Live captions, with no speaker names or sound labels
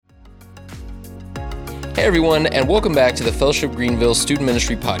Hey everyone, and welcome back to the Fellowship Greenville Student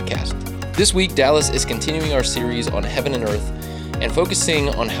Ministry Podcast. This week, Dallas is continuing our series on heaven and earth and focusing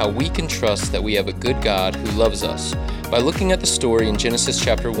on how we can trust that we have a good God who loves us. By looking at the story in Genesis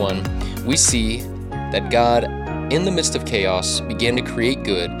chapter 1, we see that God, in the midst of chaos, began to create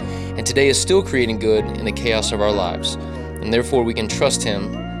good, and today is still creating good in the chaos of our lives. And therefore, we can trust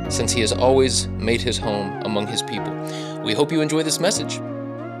Him since He has always made His home among His people. We hope you enjoy this message.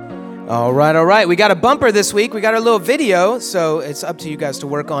 All right. We got a bumper this week. We got a little video, so it's up to you guys to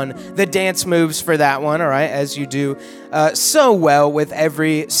work on the dance moves for that one, all right, as you do so well with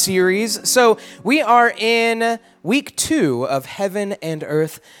every series. So we are in week 2 of Heaven and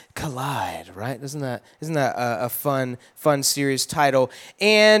Earth Collide, right? Isn't that a fun series title?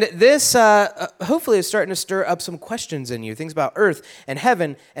 And this hopefully is starting to stir up some questions in you, things about earth and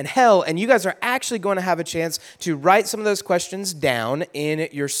heaven and hell, and you guys are actually going to have a chance to write some of those questions down in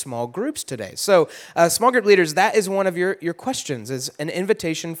your small groups today. So small group leaders, that is one of your questions, is an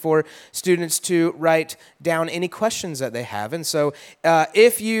invitation for students to write down any questions that they have. And so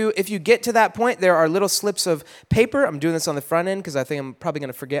if you get to that point, there are little slips of paper. I'm doing this on the front end because I think I'm probably going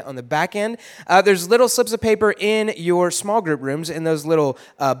to forget on the back end. There's little slips of paper in your small group rooms in those little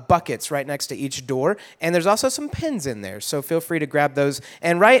buckets right next to each door. And there's also some pens in there. So feel free to grab those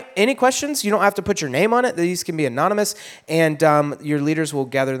and write any questions. You don't have to put your name on it. These can be anonymous. And your leaders will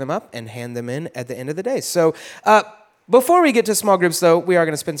gather them up and hand them in at the end of the day. So before we get to small groups, though, we are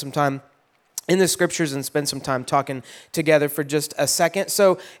going to spend some time in the scriptures and spend some time talking together for just a second.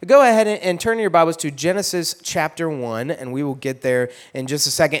 So go ahead and turn your Bibles to Genesis chapter 1, and we will get there in just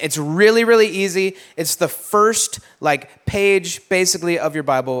a second. It's really, really easy. It's the first page basically of your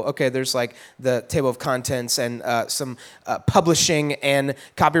Bible. Okay, there's the table of contents and some publishing and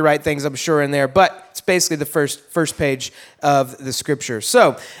copyright things I'm sure in there, but it's basically the first page of the scripture.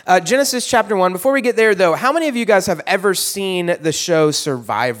 So Genesis chapter 1. Before we get there though, how many of you guys have ever seen the show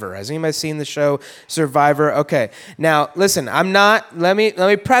Survivor? Has anybody seen the show Survivor? Okay. Now, listen, let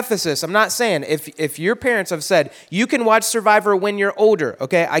me preface this. I'm not saying if your parents have said you can watch Survivor when you're older,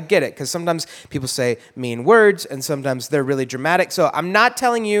 okay? I get it, because sometimes people say mean words and sometimes they're really dramatic. So I'm not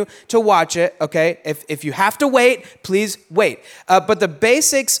telling you to watch it, okay? If you have to wait, please wait. But the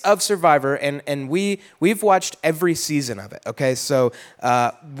basics of Survivor, and we've watched every season of it, okay? So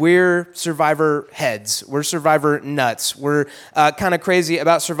we're Survivor heads. We're Survivor nuts. We're kind of crazy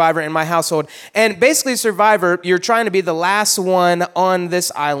about Survivor in my household. And basically Survivor, you're trying to be the last one on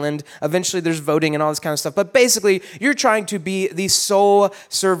this island. Eventually there's voting and all this kind of stuff. But basically you're trying to be the sole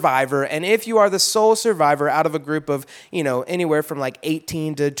survivor. And if you are the sole survivor out of a group of, anywhere from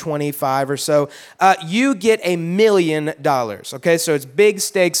 18 to 25 or so, you get $1 million, okay? So it's big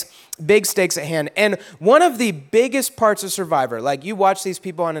stakes at hand. And one of the biggest parts of Survivor, you watch these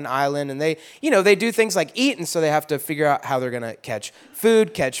people on an island and they do things like eat, and so they have to figure out how they're going to catch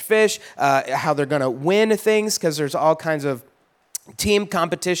food, catch fish, how they're going to win things, because there's all kinds of team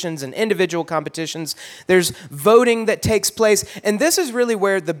competitions and individual competitions. There's voting that takes place. And this is really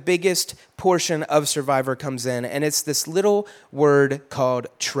where the biggest portion of Survivor comes in. And it's this little word called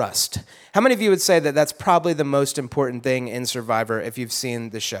trust. How many of you would say that that's probably the most important thing in Survivor if you've seen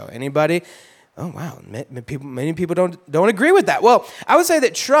the show? Anybody? Oh, wow. Many people don't agree with that. Well, I would say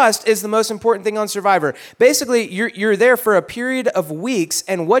that trust is the most important thing on Survivor. Basically, you're there for a period of weeks,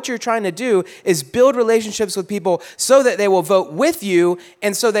 and what you're trying to do is build relationships with people so that they will vote with you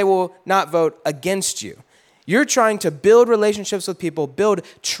and so they will not vote against you. You're trying to build relationships with people, build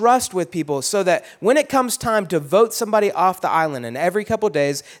trust with people, so that when it comes time to vote somebody off the island, and every couple of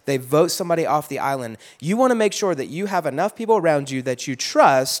days they vote somebody off the island, you want to make sure that you have enough people around you that you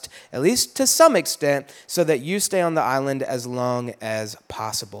trust, at least to some extent, so that you stay on the island as long as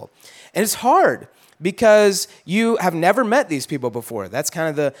possible. And it's hard, because you have never met these people before. That's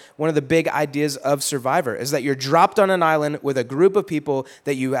kind of one of the big ideas of Survivor, is that you're dropped on an island with a group of people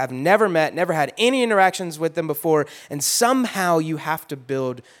that you have never met, never had any interactions with them before, and somehow you have to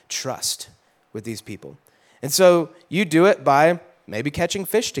build trust with these people. And so you do it by maybe catching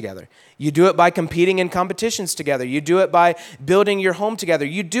fish together. You do it by competing in competitions together. You do it by building your home together.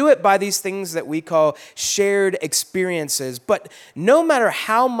 You do it by these things that we call shared experiences. But no matter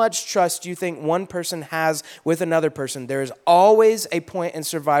how much trust you think one person has with another person, there is always a point in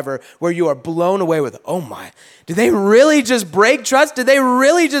Survivor where you are blown away with, oh my, did they really just break trust? Did they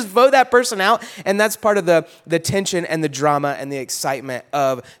really just vote that person out? And that's part of the tension and the drama and the excitement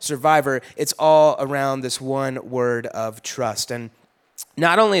of Survivor. It's all around this one word of trust. And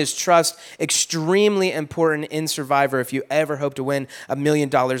Not only is trust extremely important in Survivor if you ever hope to win $1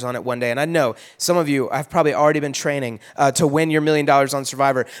 million on it one day, and I know some of you have probably already been training to win your $1 million on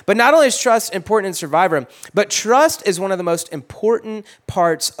Survivor, but not only is trust important in Survivor, but trust is one of the most important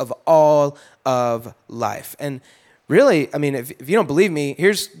parts of all of life. And really, I mean, if you don't believe me,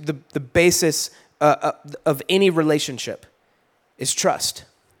 here's the basis of any relationship is trust.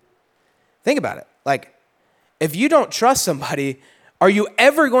 Think about it. Like, if you don't trust somebody, are you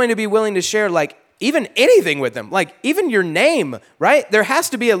ever going to be willing to share, like, even anything with them? Like, even your name, right? There has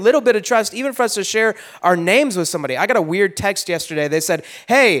to be a little bit of trust, even for us to share our names with somebody. I got a weird text yesterday. They said,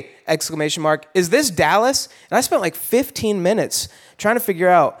 "Hey, !" Is this Dallas? And I spent like 15 minutes trying to figure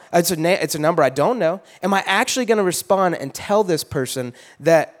out, it's a number I don't know. Am I actually going to respond and tell this person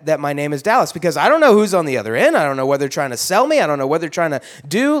that my name is Dallas? Because I don't know who's on the other end. I don't know what they're trying to sell me. I don't know what they're trying to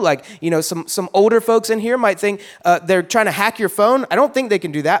do. Like, some older folks in here might think they're trying to hack your phone. I don't think they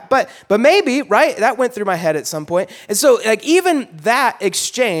can do that, but maybe, right? That went through my head at some point. And so, like, even that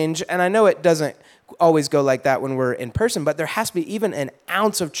exchange, and I know it doesn't always go like that when we're in person, but there has to be even an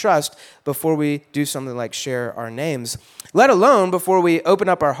ounce of trust before we do something like share our names, let alone before we open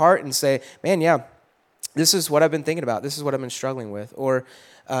up our heart and say, man, yeah, this is what I've been thinking about. This is what I've been struggling with. Or,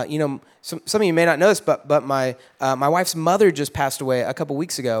 some of you may not know this, but my wife's mother just passed away a couple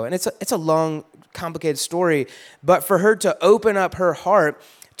weeks ago, and it's a long, complicated story, but for her to open up her heart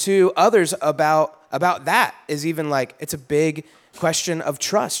to others about that is even like, it's a big question of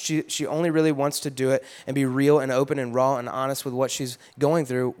trust. She only really wants to do it and be real and open and raw and honest with what she's going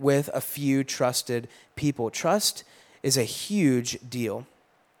through with a few trusted people. Trust is a huge deal.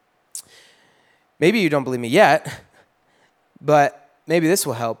 Maybe you don't believe me yet, but maybe this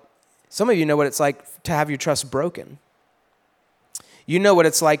will help. Some of you know what it's like to have your trust broken. You know what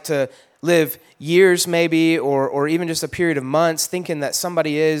it's like to live years maybe, or even just a period of months thinking that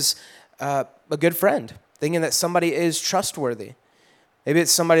somebody is a good friend, thinking that somebody is trustworthy. Maybe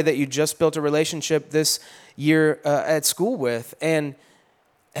it's somebody that you just built a relationship this year at school with, and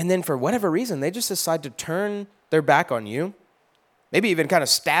then for whatever reason, they just decide to turn their back on you, maybe even kind of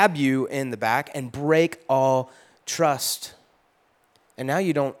stab you in the back and break all trust. And now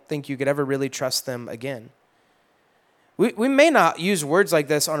you don't think you could ever really trust them again. We may not use words like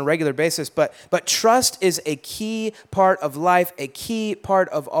this on a regular basis, but trust is a key part of life, a key part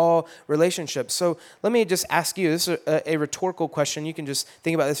of all relationships. So let me just ask you, this is a rhetorical question. You can just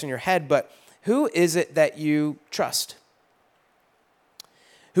think about this in your head, but who is it that you trust?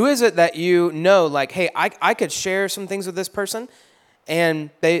 Who is it that you know, like, hey, I could share some things with this person,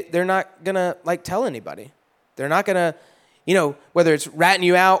 and they're not going to, like, tell anybody. They're not going to, whether it's ratting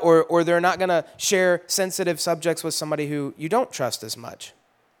you out or they're not going to share sensitive subjects with somebody who you don't trust as much.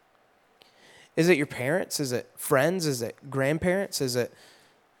 Is it your parents? Is it friends? Is it grandparents? Is it,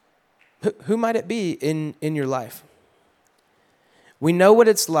 who might it be in your life? We know what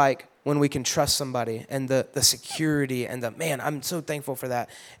it's like when we can trust somebody and the security and man, I'm so thankful for that.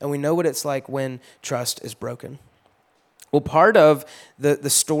 And we know what it's like when trust is broken. Well, part of the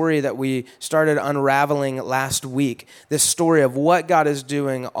story that we started unraveling last week, this story of what God is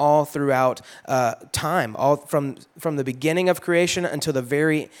doing all throughout time, all from the beginning of creation until the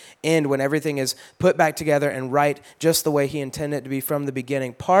very end when everything is put back together and right just the way he intended it to be from the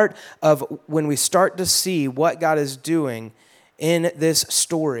beginning. Part of when we start to see what God is doing in this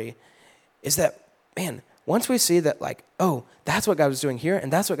story is that, man, once we see that, like, oh, that's what God was doing here,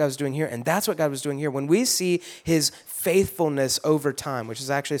 and that's what God was doing here, and that's what God was doing here, when we see his faithfulness over time, which is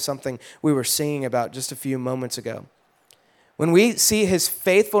actually something we were singing about just a few moments ago. When we see his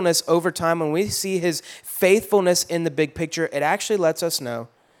faithfulness over time, when we see his faithfulness in the big picture, it actually lets us know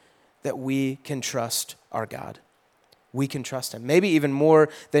that we can trust our God. We can trust him, maybe even more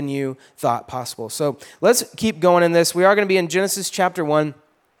than you thought possible. So let's keep going in this. We are going to be in Genesis chapter 1.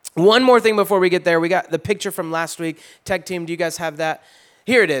 One more thing before we get there. We got the picture from last week. Tech team, do you guys have that?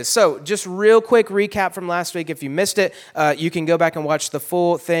 Here it is. So just real quick recap from last week. If you missed it, you can go back and watch the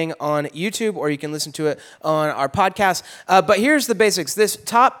full thing on YouTube, or you can listen to it on our podcast. But here's the basics. This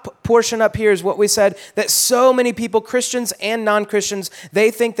top portion up here is what we said, that so many people, Christians and non-Christians,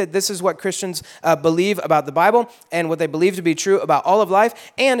 they think that this is what Christians believe about the Bible and what they believe to be true about all of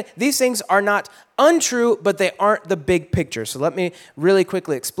life. And these things are not untrue, but they aren't the big picture. So let me really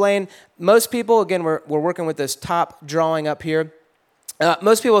quickly explain. Most people, again, we're working with this top drawing up here.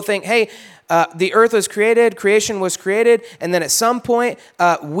 Most people think, hey, the earth was created, creation was created, and then at some point,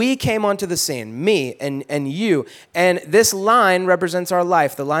 we came onto the scene, me and you. And this line represents our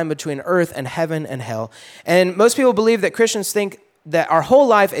life, the line between earth and heaven and hell. And most people believe that Christians think that our whole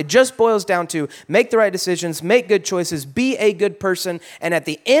life, it just boils down to make the right decisions, make good choices, be a good person, and at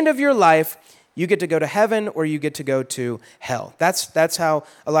the end of your life, you get to go to heaven or you get to go to hell. That's how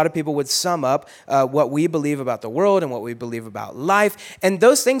a lot of people would sum up what we believe about the world and what we believe about life. And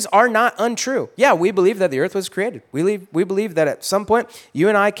those things are not untrue. Yeah, we believe that the earth was created. We believe that at some point you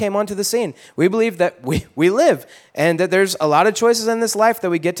and I came onto the scene. We believe that we live and that there's a lot of choices in this life that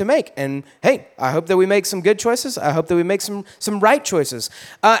we get to make. And hey, I hope that we make some good choices. I hope that we make some right choices.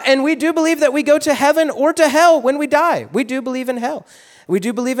 And we do believe that we go to heaven or to hell when we die. We do believe in hell. We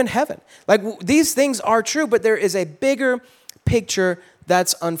do believe in heaven. Like these things are true, but there is a bigger picture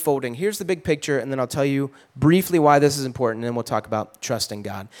that's unfolding. Here's the big picture, and then I'll tell you briefly why this is important, and then we'll talk about trusting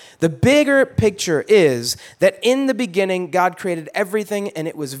God. The bigger picture is that in the beginning, God created everything, and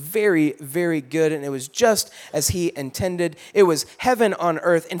it was very, very good, and it was just as he intended. It was heaven on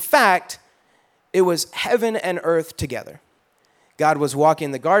earth. In fact, it was heaven and earth together. God was walking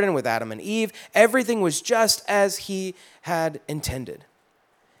in the garden with Adam and Eve. Everything was just as he had intended.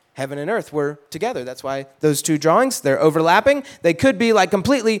 Heaven and earth were together. That's why those two drawings, they're overlapping. They could be like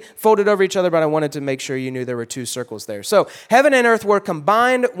completely folded over each other, but I wanted to make sure you knew there were two circles there. So heaven and earth were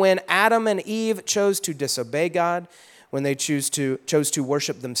combined when Adam and Eve chose to disobey God, when they chose to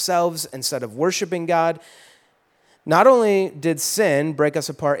worship themselves instead of worshiping God. Not only did sin break us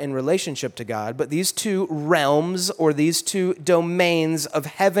apart in relationship to God, but these two realms or these two domains of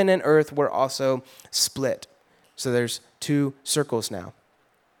heaven and earth were also split. So there's two circles now.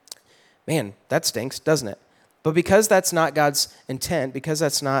 Man, that stinks, doesn't it? But because that's not God's intent, because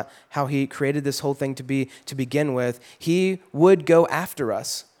that's not how he created this whole thing to begin with, he would go after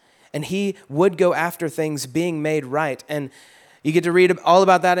us. And he would go after things being made right. And you get to read all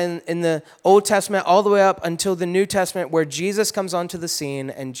about that in the Old Testament all the way up until the New Testament where Jesus comes onto the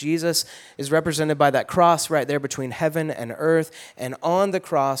scene and Jesus is represented by that cross right there between heaven and earth. And on the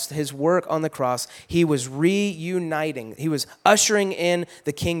cross, his work on the cross, he was reuniting. He was ushering in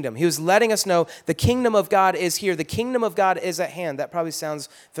the kingdom. He was letting us know the kingdom of God is here. The kingdom of God is at hand. That probably sounds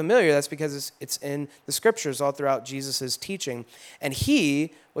familiar. That's because it's in the scriptures all throughout Jesus' teaching. And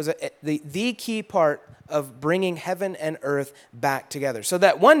he was the key part of bringing heaven and earth back together. So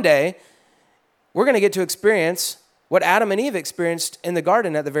that one day, we're going to get to experience what Adam and Eve experienced in the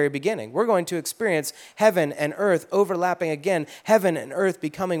garden at the very beginning. We're going to experience heaven and earth overlapping again, heaven and earth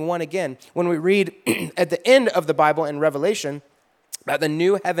becoming one again. When we read at the end of the Bible in Revelation about the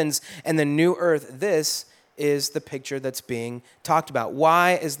new heavens and the new earth, this is the picture that's being talked about.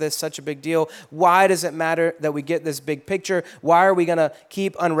 Why is this such a big deal? Why does it matter that we get this big picture? Why are we going to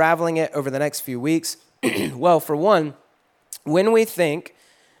keep unraveling it over the next few weeks? Well, for one, when we think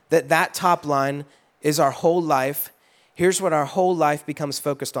that top line is our whole life, here's what our whole life becomes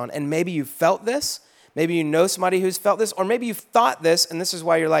focused on. And maybe you felt this. Maybe you know somebody who's felt this, or maybe you've thought this, and this is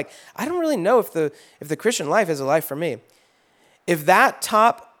why you're like, I don't really know if the Christian life is a life for me. If that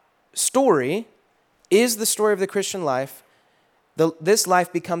top story is the story of the Christian life, this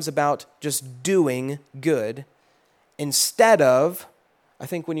life becomes about just doing good instead of, I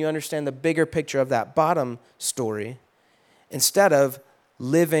think when you understand the bigger picture of that bottom story, instead of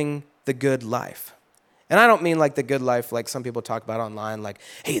living the good life. And I don't mean like the good life like some people talk about online, like,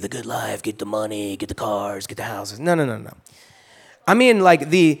 hey, the good life, get the money, get the cars, get the houses. No. I mean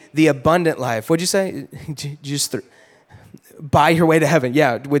like the abundant life. What'd you say? Just buy your way to heaven.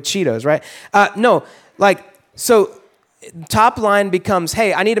 Yeah, with Cheetos, right? No, like, so top line becomes,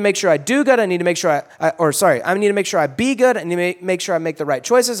 hey, I need to make sure I do good. I need to make sure I need to make sure I be good. I need to make sure I make the right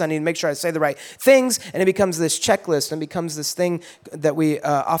choices. I need to make sure I say the right things. And it becomes this checklist and becomes this thing that we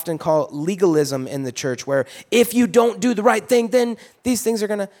often call legalism in the church, where if you don't do the right thing, then these things are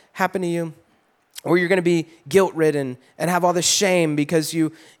going to happen to you. Or you're going to be guilt-ridden and have all this shame because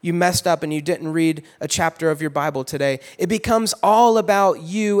you messed up and you didn't read a chapter of your Bible today. It becomes all about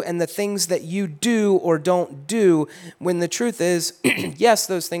you and the things that you do or don't do, when the truth is, yes,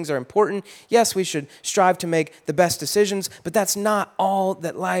 those things are important. Yes, we should strive to make the best decisions, but that's not all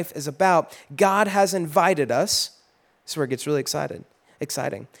that life is about. God has invited us, this is where it gets really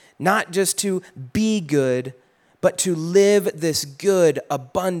exciting, not just to be good, but to live this good,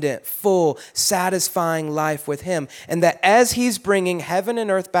 abundant, full, satisfying life with him. And that as he's bringing heaven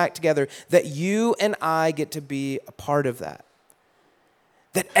and earth back together, that you and I get to be a part of that.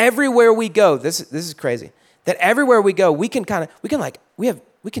 That everywhere we go, this is crazy, that everywhere we go, we can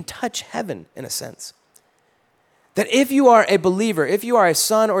touch heaven in a sense. That if you are a believer, if you are a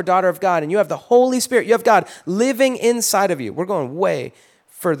son or daughter of God, and you have the Holy Spirit, you have God living inside of you, we're going way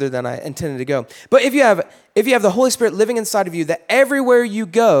further than I intended to go. But if you have the Holy Spirit living inside of you, that everywhere you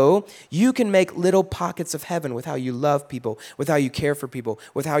go, you can make little pockets of heaven with how you love people, with how you care for people,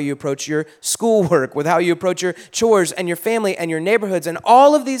 with how you approach your schoolwork, with how you approach your chores and your family and your neighborhoods, and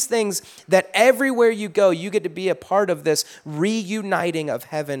all of these things, that everywhere you go, you get to be a part of this reuniting of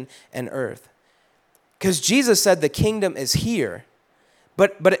heaven and earth. Because Jesus said the kingdom is here,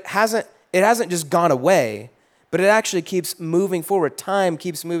 but it hasn't just gone away. But it actually keeps moving forward. Time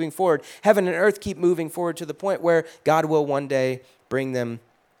keeps moving forward. Heaven and earth keep moving forward to the point where God will one day bring them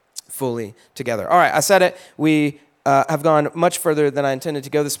fully together. All right, I said it. We have gone much further than I intended to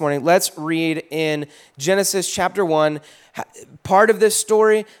go this morning. Let's read in Genesis chapter 1. Part of this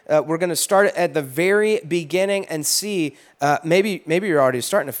story, we're going to start at the very beginning and see, maybe you're already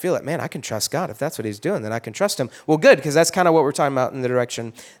starting to feel it. Man, I can trust God. If that's what he's doing, then I can trust him. Well, good, because that's kind of what we're talking about in the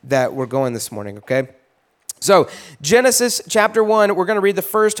direction that we're going this morning, okay? So Genesis chapter 1, we're going to read the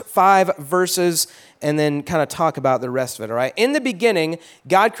first 5 verses and then kind of talk about the rest of it, all right? In the beginning,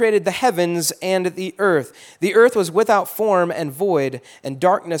 God created the heavens and the earth. The earth was without form and void, and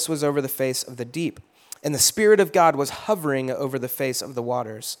darkness was over the face of the deep. And the Spirit of God was hovering over the face of the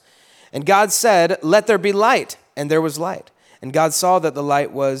waters. And God said, "Let there be light," and there was light. And God saw that the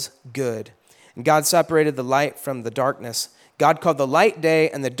light was good. And God separated the light from the darkness. God called the light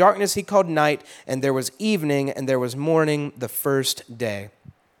day, and the darkness he called night, and there was evening, and there was morning the first day.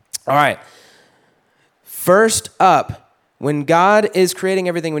 All right. First up, when God is creating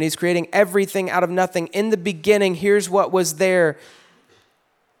everything, when he's creating everything out of nothing, in the beginning, here's what was there: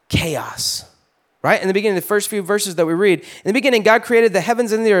 chaos. Right? In the beginning, the first few verses that we read, in the beginning, God created the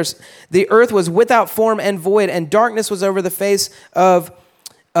heavens and the earth. The earth was without form and void, and darkness was over the face of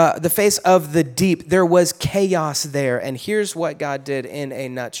the deep. There was chaos there. And here's what God did in a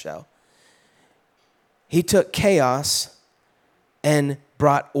nutshell. He took chaos and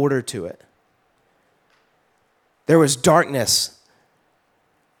brought order to it. There was darkness.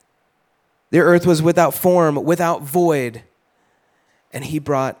 The earth was without form, without void, and he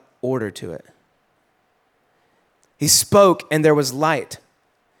brought order to it. He spoke, and there was light.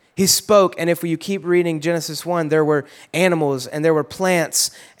 He spoke, and if you keep reading Genesis 1, there were animals, and there were plants,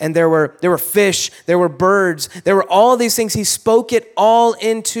 and there were fish, there were birds, there were all these things. He spoke it all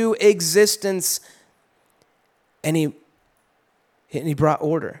into existence, and he brought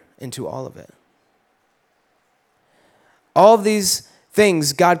order into all of it. All of these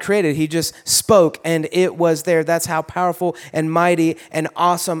things God created, he just spoke, and it was there. That's how powerful and mighty and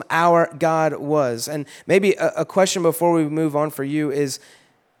awesome our God was. And maybe a question before we move on for you is,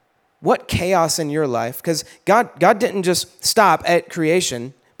 what chaos in your life? Because God didn't just stop at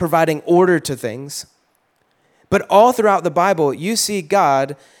creation, providing order to things. But all throughout the Bible, you see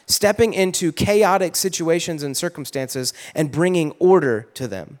God stepping into chaotic situations and circumstances and bringing order to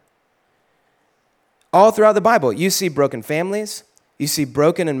them. All throughout the Bible, you see broken families. You see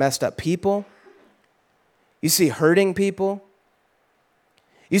broken and messed up people. You see hurting people.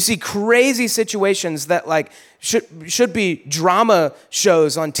 You see crazy situations that should be drama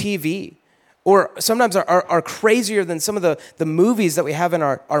shows on TV, or sometimes are crazier than some of the movies that we have in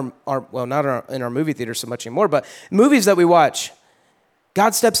our not in our movie theater so much anymore, but movies that we watch.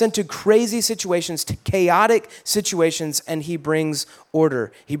 God steps into crazy situations, to chaotic situations, and he brings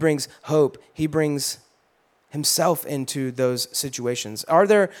order. He brings hope. He brings himself into those situations. Are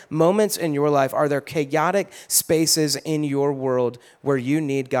there moments in your life, are there chaotic spaces in your world where you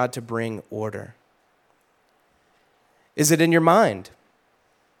need God to bring order? Is it in your mind?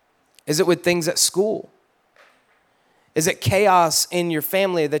 Is it with things at school? Is it chaos in your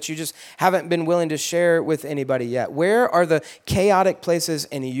family that you just haven't been willing to share with anybody yet? Where are the chaotic places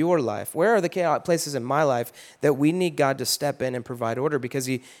in your life? Where are the chaotic places in my life that we need God to step in and provide order? Because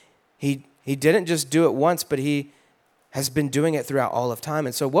he didn't just do it once, but he has been doing it throughout all of time.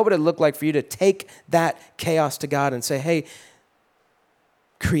 And so what would it look like for you to take that chaos to God and say, hey,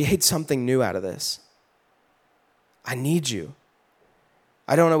 create something new out of this? I need you.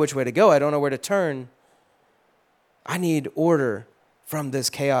 I don't know which way to go. I don't know where to turn. I need order from this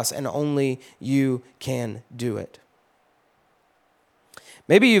chaos, and only you can do it.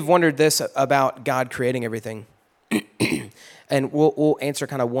 Maybe you've wondered this about God creating everything. And we'll answer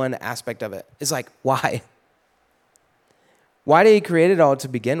kind of one aspect of it. It's like, why? Why did he create it all to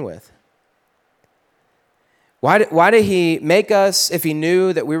begin with? Why did he make us if he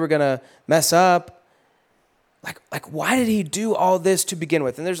knew that we were going to mess up? Like, why did he do all this to begin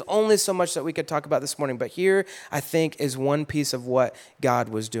with? And there's only so much that we could talk about this morning, but here, I think, is one piece of what God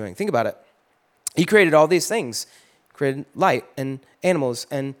was doing. Think about it. He created all these things. Created light and animals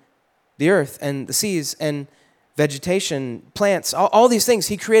and the earth and the seas and vegetation, plants, all these things.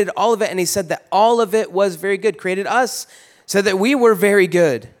 He created all of it, and he said that all of it was very good. Created us, said that we were very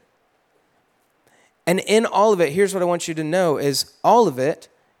good. And in all of it, here's what I want you to know is all of it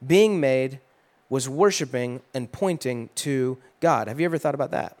being made was worshiping and pointing to God. Have you ever thought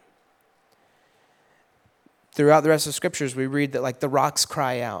about that? Throughout the rest of the scriptures, we read that like the rocks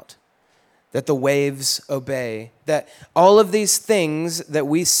cry out, that the waves obey, that all of these things that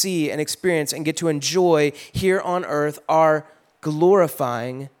we see and experience and get to enjoy here on earth are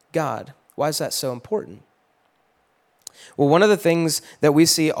glorifying God. Why is that so important? Well, one of the things that we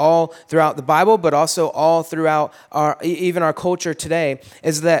see all throughout the Bible, but also all throughout even our culture today,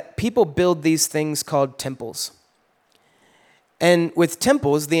 is that people build these things called temples. And with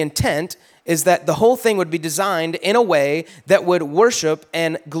temples, the intent is that the whole thing would be designed in a way that would worship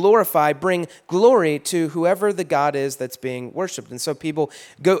and glorify, bring glory to whoever the God is that's being worshiped. And so people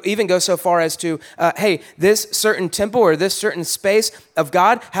go so far as to, hey, this certain temple or this certain space of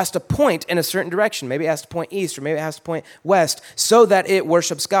God has to point in a certain direction. Maybe it has to point east or maybe it has to point west so that it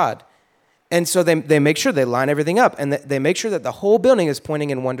worships God. And so they make sure they line everything up and they make sure that the whole building is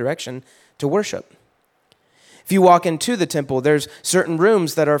pointing in one direction to worship. If you walk into the temple, there's certain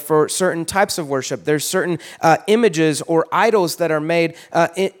rooms that are for certain types of worship. There's certain images or idols that are made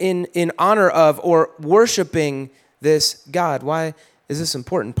in honor of or worshiping this God. Why is this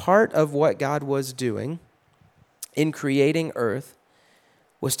important? Part of what God was doing in creating earth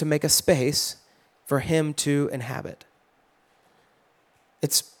was to make a space for him to inhabit.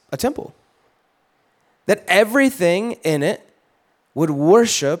 It's a temple. That everything in it would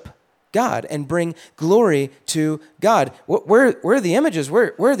worship God and bring glory to God. Where are the images?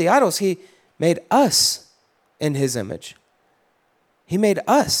 Where are the idols? He made us in his image. He made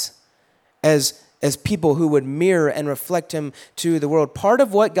us as people who would mirror and reflect him to the world. Part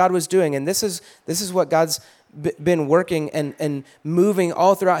of what God was doing, and this is what God's been working and moving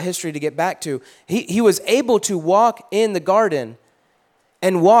all throughout history to get back to. He was able to walk in the garden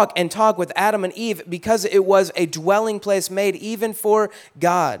and walk and talk with Adam and Eve because it was a dwelling place made even for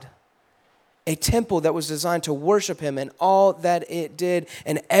God. A temple that was designed to worship him and all that it did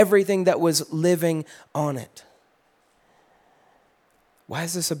and everything that was living on it. Why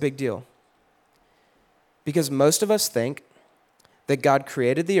is this a big deal? Because most of us think that God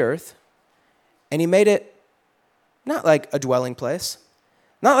created the earth and he made it not like a dwelling place,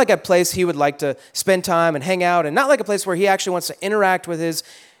 not like a place he would like to spend time and hang out, and not like a place where he actually wants to interact with his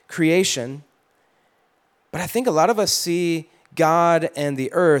creation. But I think a lot of us see God and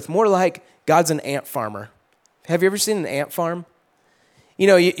the earth more like God's an ant farmer. Have you ever seen an ant farm? You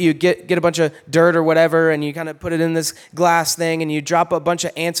know, you get a bunch of dirt or whatever, and you kind of put it in this glass thing, and you drop a bunch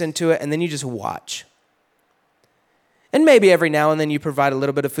of ants into it, and then you just watch. And maybe every now and then you provide a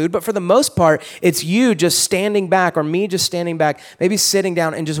little bit of food, but for the most part, it's you just standing back, or me just standing back, maybe sitting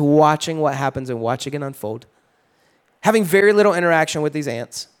down and just watching what happens and watching it unfold. Having very little interaction with these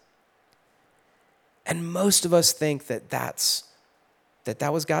ants. And most of us think that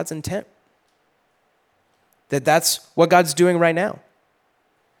was God's intent. That's what God's doing right now.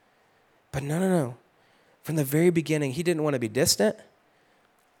 But no. From the very beginning, he didn't want to be distant,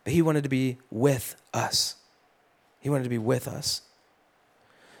 but he wanted to be with us. He wanted to be with us.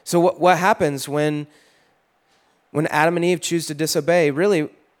 So what happens when Adam and Eve choose to disobey? Really,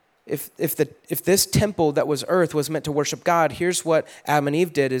 if this temple that was earth was meant to worship God, here's what Adam and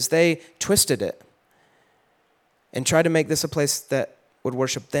Eve did, is they twisted it and tried to make this a place that would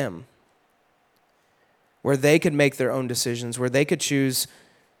worship them, where they could make their own decisions, where they could choose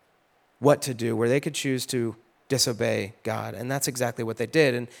what to do, where they could choose to disobey God. And that's exactly what they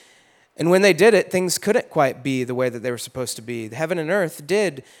did. And when they did it, things couldn't quite be the way that they were supposed to be. Heaven and earth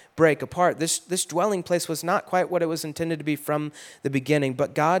did break apart. This dwelling place was not quite what it was intended to be from the beginning,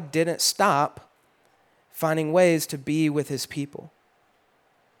 but God didn't stop finding ways to be with his people.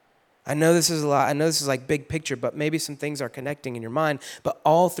 I know this is a lot. I know this is like big picture, but maybe some things are connecting in your mind. But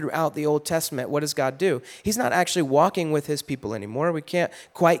all throughout the Old Testament, what does God do? He's not actually walking with his people anymore. We can't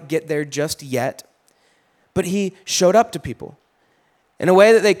quite get there just yet. But he showed up to people in a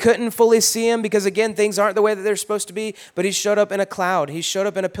way that they couldn't fully see him because, again, things aren't the way that they're supposed to be. But he showed up in a cloud. He showed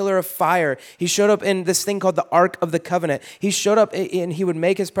up in a pillar of fire. He showed up in this thing called the Ark of the Covenant. He showed up and he would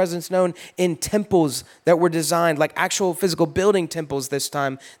make his presence known in temples that were designed, like actual physical building temples this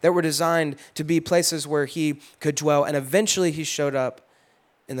time, that were designed to be places where he could dwell. And eventually he showed up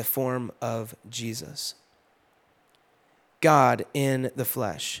in the form of Jesus, God in the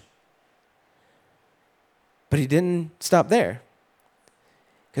flesh. But he didn't stop there.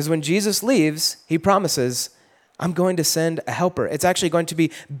 Because when Jesus leaves, he promises, I'm going to send a helper. It's actually going to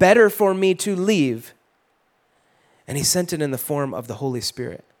be better for me to leave And he sent it in the form of the Holy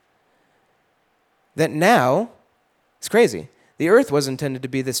Spirit. That now, it's crazy. The earth was intended to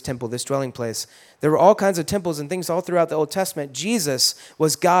be this temple, this dwelling place. There were all kinds of temples and things all throughout the Old Testament. Jesus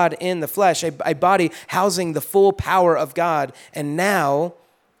was God in the flesh, a body housing the full power of God. And now,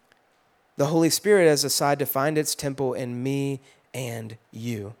 the Holy Spirit has decided to find its temple in me and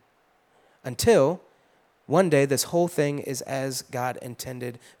you. Until one day, this whole thing is as God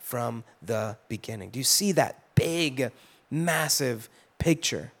intended from the beginning. Do you see that big, massive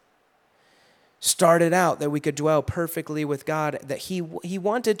picture? Started out that we could dwell perfectly with God, that he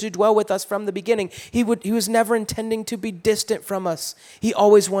wanted to dwell with us from the beginning. He was never intending to be distant from us. He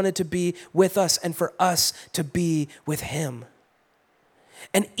always wanted to be with us and for us to be with him.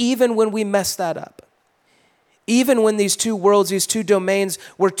 And even when we messed that up, even when these two worlds, these two domains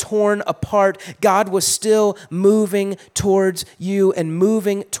were torn apart, God was still moving towards you and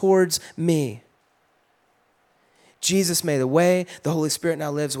moving towards me. Jesus made the way, the Holy Spirit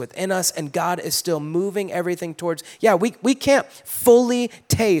now lives within us, and God is still moving everything towards, we can't fully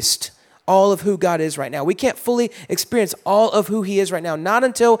taste all of who God is right now. We can't fully experience all of who he is right now, not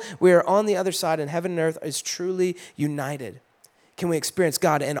until we are on the other side and heaven and earth is truly united. Can we experience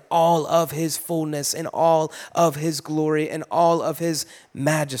God in all of his fullness, in all of his glory, in all of his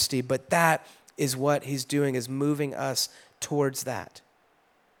majesty? But that is what he's doing, is moving us towards that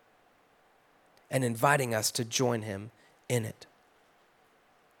and inviting us to join him in it.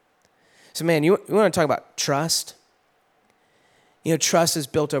 So man, you want to talk about trust? You know, trust is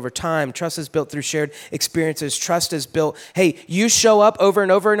built over time. Trust is built through shared experiences. Trust is built, hey, you show up over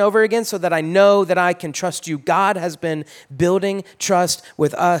and over and over again so that I know that I can trust you. God has been building trust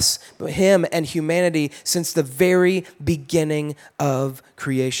with us, him and humanity, since the very beginning of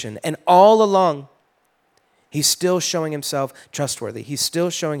creation. And all along, he's still showing himself trustworthy. He's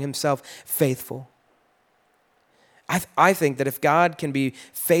still showing himself faithful. I think that if God can be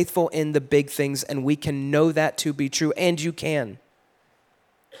faithful in the big things and we can know that to be true, and you can,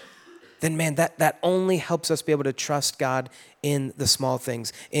 then man, that only helps us be able to trust God in the small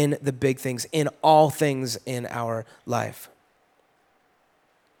things, in the big things, in all things in our life.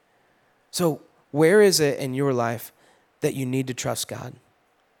 So where is it in your life that you need to trust God?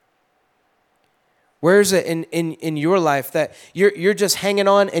 Where is it in your life that you're just hanging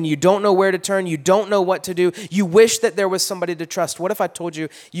on and you don't know where to turn, you don't know what to do, you wish that there was somebody to trust? What if I told you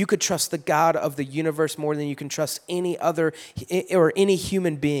you could trust the God of the universe more than you can trust any other or any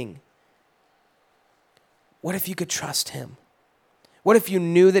human being? What if you could trust him? What if you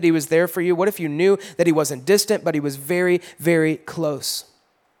knew that he was there for you? What if you knew that he wasn't distant, but he was very, very close?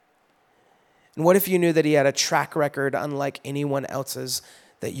 And what if you knew that he had a track record unlike anyone else's,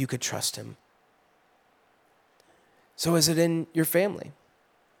 that you could trust him? So is it in your family?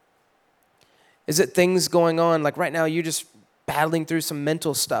 Is it things going on, like right now you're just battling through some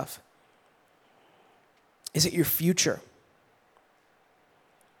mental stuff? Is it your future?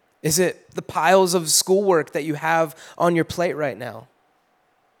 Is it the piles of schoolwork that you have on your plate right now?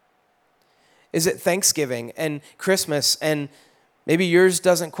 Is it Thanksgiving and Christmas and maybe yours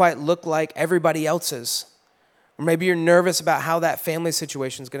doesn't quite look like everybody else's? Or maybe you're nervous about how that family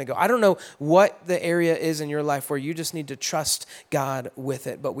situation is going to go. I don't know what the area is in your life where you just need to trust God with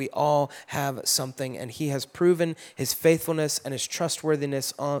it, but we all have something, and he has proven his faithfulness and his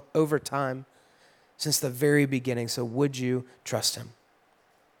trustworthiness over time since the very beginning. So would you trust him?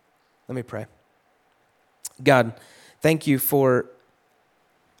 Let me pray. God, thank you from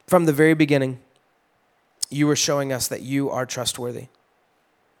the very beginning, you were showing us that you are trustworthy.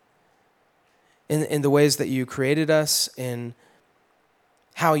 In the ways that you created us, in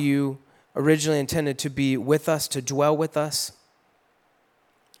how you originally intended to be with us, to dwell with us.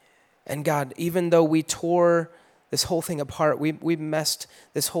 And God, even though we tore this whole thing apart, we messed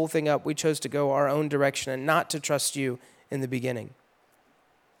this whole thing up, we chose to go our own direction and not to trust you in the beginning.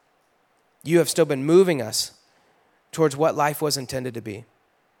 You have still been moving us towards what life was intended to be.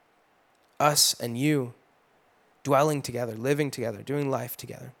 Us and you dwelling together, living together, doing life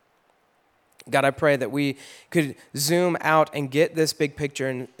together. God, I pray that we could zoom out and get this big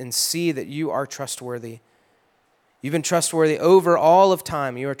picture and see that you are trustworthy. You've been trustworthy over all of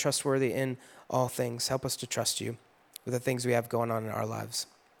time. You are trustworthy in all things. Help us to trust you with the things we have going on in our lives.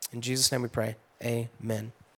 In Jesus' name we pray, amen.